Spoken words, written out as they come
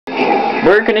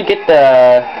We're gonna get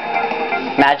the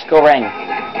magical ring.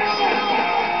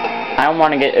 I don't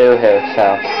want to get Uhu,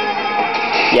 so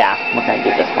yeah, we're gonna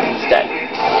get this one instead.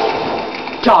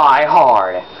 Die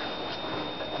hard.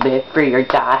 Live free or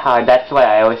die hard. That's what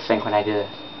I always think when I do this.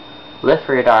 Live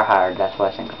free or die hard. That's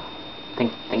what I think of.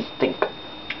 Think, think, think.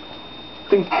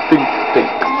 Think, think, think.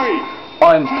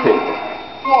 I'm pissed.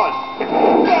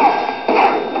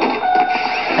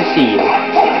 I see you.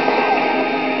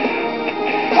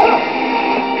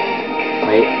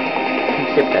 Wait.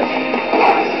 Skip this.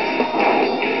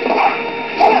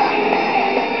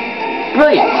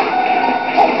 Brilliant!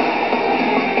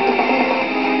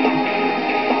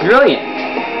 Brilliant!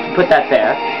 Put that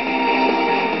there.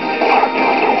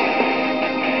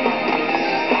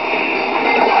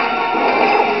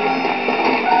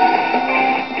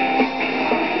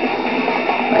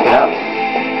 Back it up.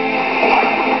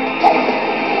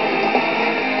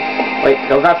 Wait,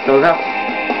 go up, go up.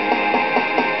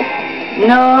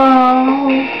 No!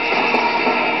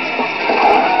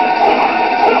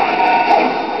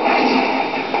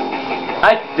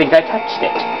 I think I touched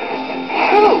it.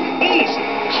 Too easy.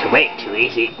 Way too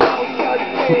easy.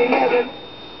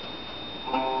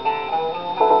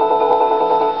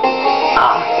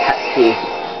 Ah, Pepsi.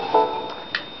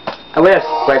 We have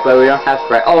Sprite, but we don't have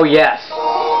Sprite. Oh yes.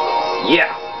 Yeah.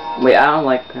 Wait, I don't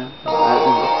like.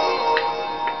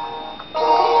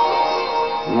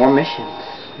 More missions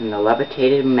in the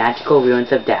levitated magical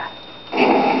ruins of death.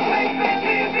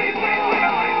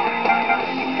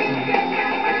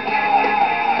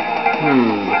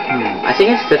 I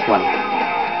think it's this one.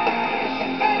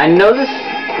 I know this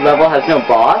level has no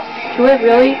boss to it,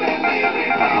 really.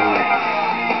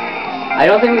 I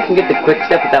don't think we can get the quick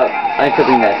step without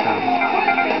unclipping this.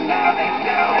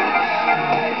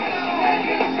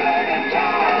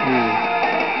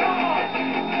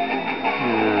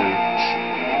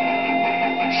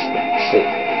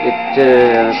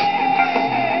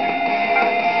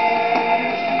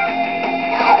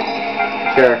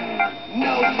 Sure.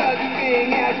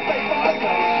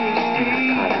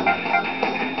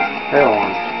 I don't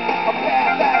want.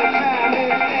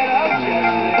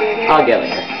 I'll get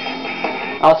later.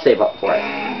 I'll save up for it.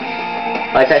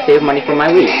 Like I saved money for my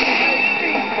Wii.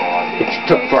 It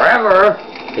took forever.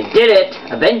 They did it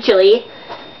eventually.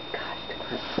 God,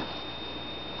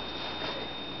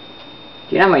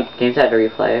 do you know how many games I had to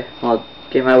replay? Well,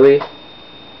 get my Wii.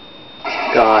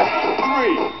 God.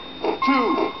 3,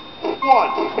 2, 1, go!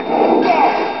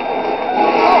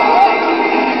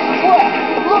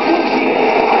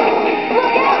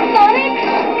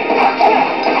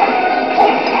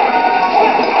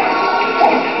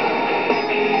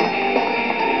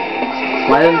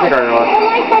 Why doesn't it turn off? The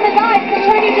lights on his eyes are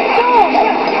turning to stone.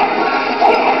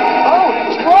 Oh,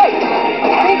 that's right.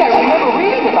 I think I remember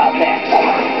reading about that.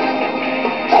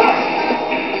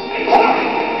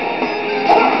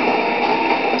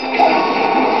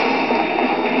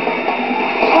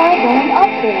 Try going up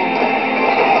there.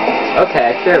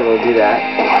 Okay, sure, we'll do that.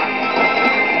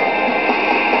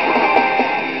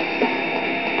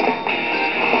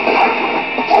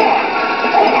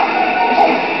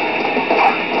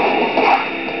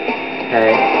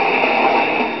 Okay.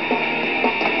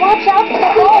 Watch out for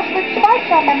the balls with spikes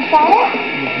on them, Sonic.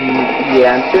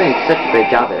 Yeah, I'm doing such a great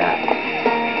job of that.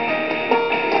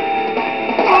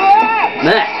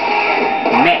 Meh.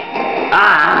 Meh.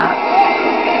 Ah.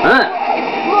 Ah.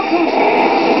 Look who's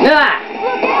here. Ah.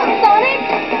 Look out, Sonic.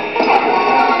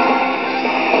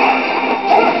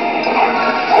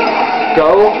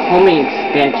 Go homing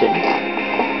expansion.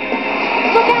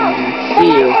 Look out.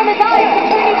 See The you. lights on his eyes are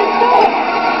turning to stone.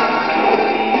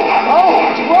 Oh,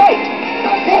 that's right.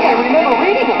 I think I remember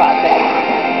reading about that.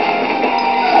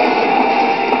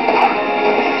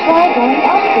 Try going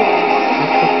up there.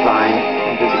 That's fine.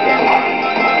 I'll do it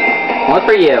again. One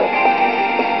for you.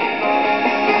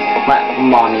 What,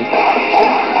 mommy?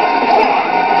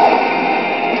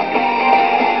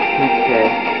 Okay.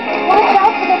 Watch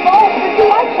out for the balls with the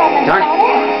lights on them, Darn it.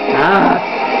 Sonic. Ah.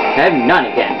 I have none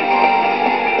again.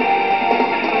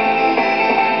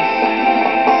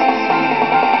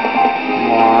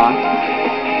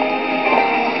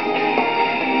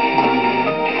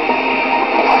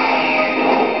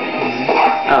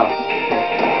 Oh.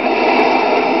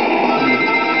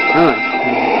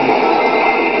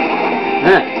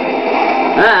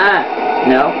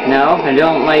 No,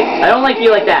 I don't like you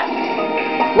like that.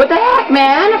 What the heck,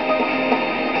 man?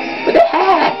 What the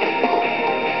heck?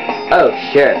 Oh,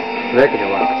 sure. We're gonna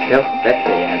walk so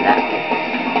quickly on that.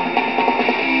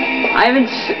 I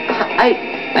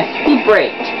speed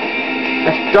braked.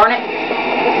 Gosh darn it.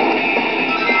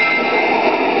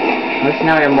 At least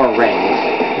now I have more rings.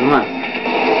 Come on.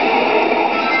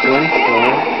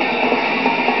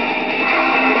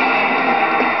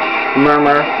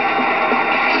 Murmur.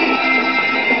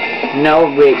 No,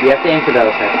 wait, we have to aim for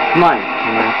those. Come on.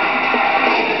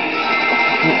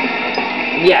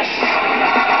 Yes.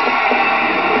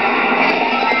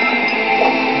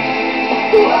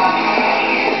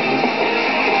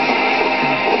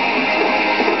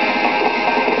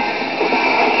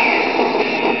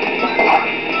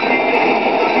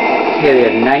 Okay, we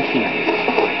have 19.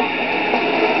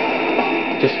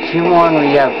 Just 2 more and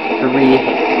we have 3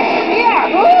 hits.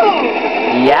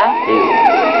 Yahoo!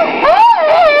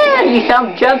 Ah, you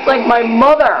sound just like my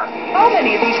mother! How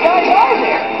many of these guys are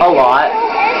there? A lot.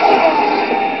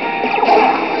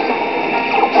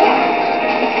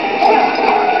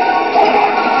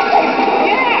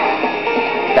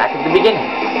 Yeah! Back at the beginning.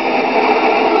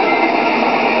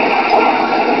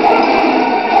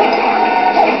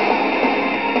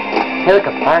 Hey, look,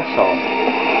 a fire soul.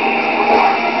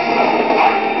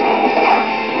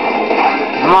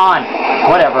 Come on!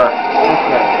 Whatever.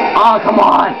 Oh, come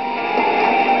on!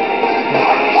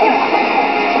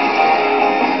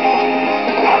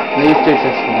 These two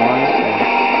just one thing.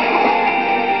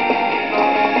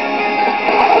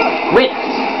 Wait!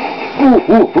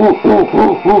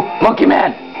 Ooh! Monkey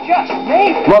Man! Just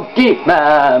maybe. Monkey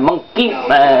Man! Monkey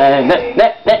Man!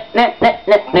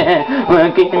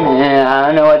 Monkey Man! I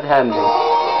don't know what's happening.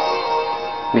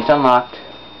 It's unlocked.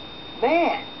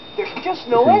 Man, there's just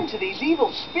no end to these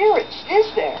evil spirits,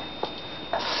 is there?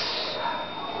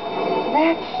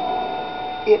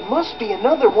 It must be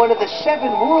another one of the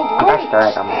 7 world rings.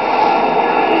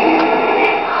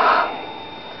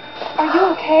 Are you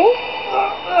okay?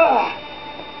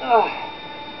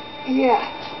 Yeah,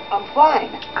 I'm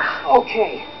fine.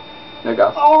 Okay. There you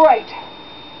go. All right.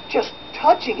 Just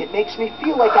touching it makes me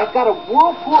feel like I've got a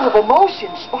whirlpool of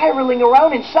emotions spiraling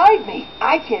around inside me.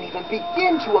 I can't even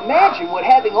begin to imagine what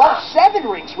having all 7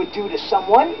 rings would do to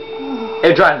someone.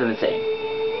 It drives them insane.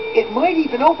 It might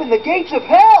even open the gates of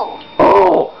hell.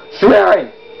 Oh,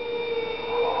 swearing!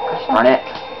 Gosh darn it.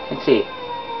 Let's see.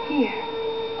 Here.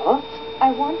 Huh?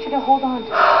 I want you to hold on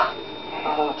to it.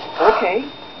 Okay.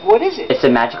 What is it? It's a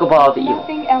magical ball of evil.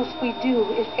 Nothing else we do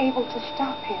is able to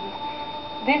stop him.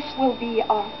 This will be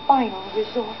our final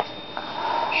resort.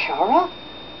 Shara?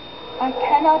 I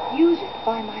cannot use it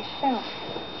by myself.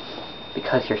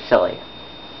 Because you're silly.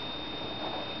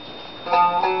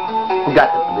 We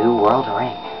got the blue world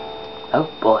ring. Oh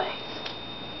boy.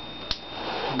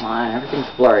 Come on, everything's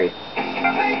blurry.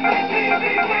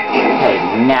 Okay,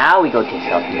 now we go to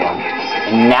self-healing.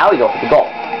 And now we go for the goal.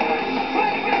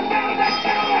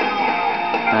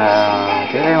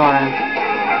 Do they want to...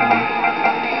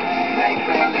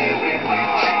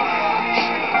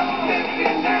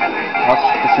 I'll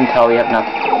keep this until we have enough.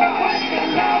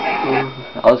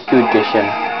 Let's do addition.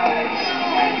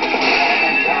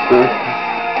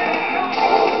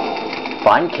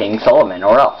 Find King Solomon,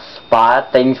 or else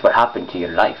bad things would happen to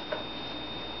your life.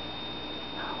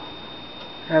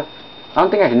 I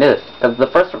don't think I can do this. The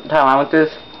first time I went through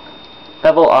this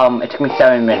level, it took me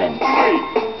 7 minutes. 3,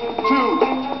 2,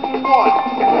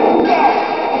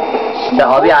 1. So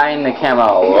I'll be eyeing the camera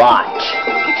a lot.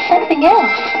 It's something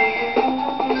else.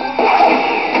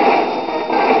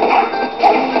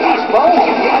 These bones are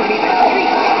giving me the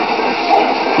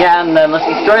creeps. Yeah, and then let's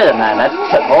destroy them then. That's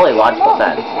totally logical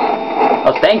sense.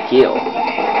 Oh, thank you.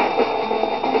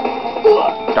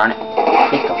 Darn it.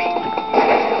 Please go.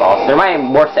 Balls. They're my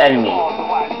worst enemy.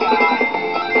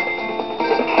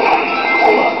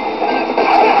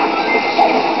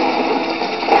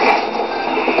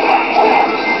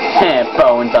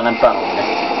 Bones on a bone.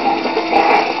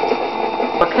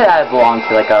 What could I belong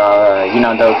to? Like you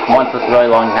know, those ones with really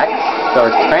long necks?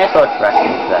 Or Tyrannosaurus Rex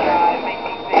better.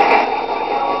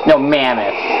 No,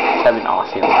 mammoth. That'd be an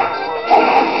awesome one.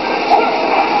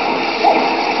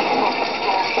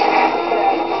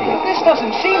 This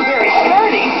doesn't seem very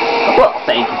sturdy. Well,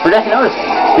 thank you for just noticing.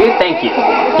 We thank you.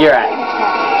 Here at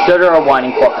Sugar One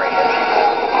Incorporated.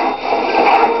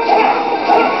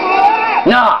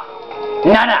 Nah!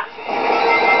 Nana!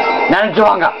 Nana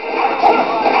Jonga!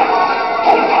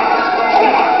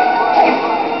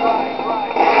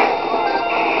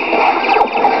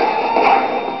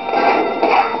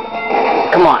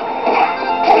 Come on.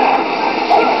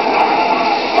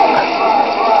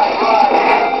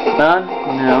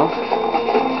 No.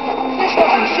 This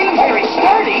doesn't seem very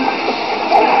sturdy.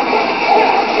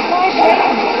 Try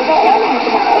breaking it without letting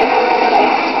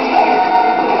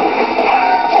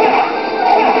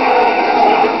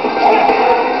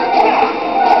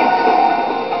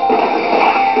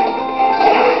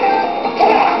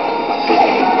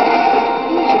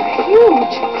These are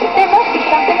huge. There must be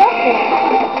something up there.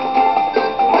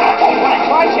 Want to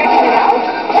try checking it out?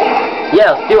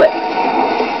 Yeah, let's do it.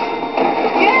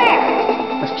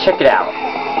 Yeah! Let's check it out.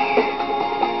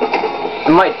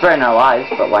 It might threaten our lives,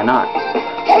 but why not?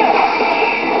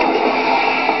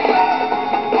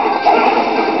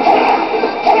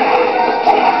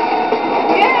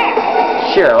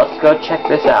 Yeah! Sure, let's go check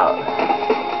this out.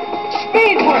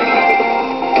 Speed brake!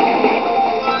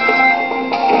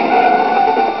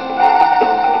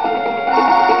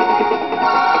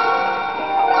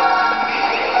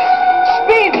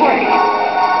 Speed brake!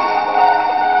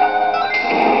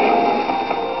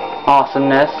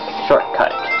 Awesomeness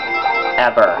shortcut.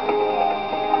 Ever.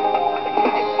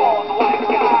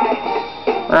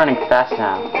 We're running fast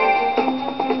now.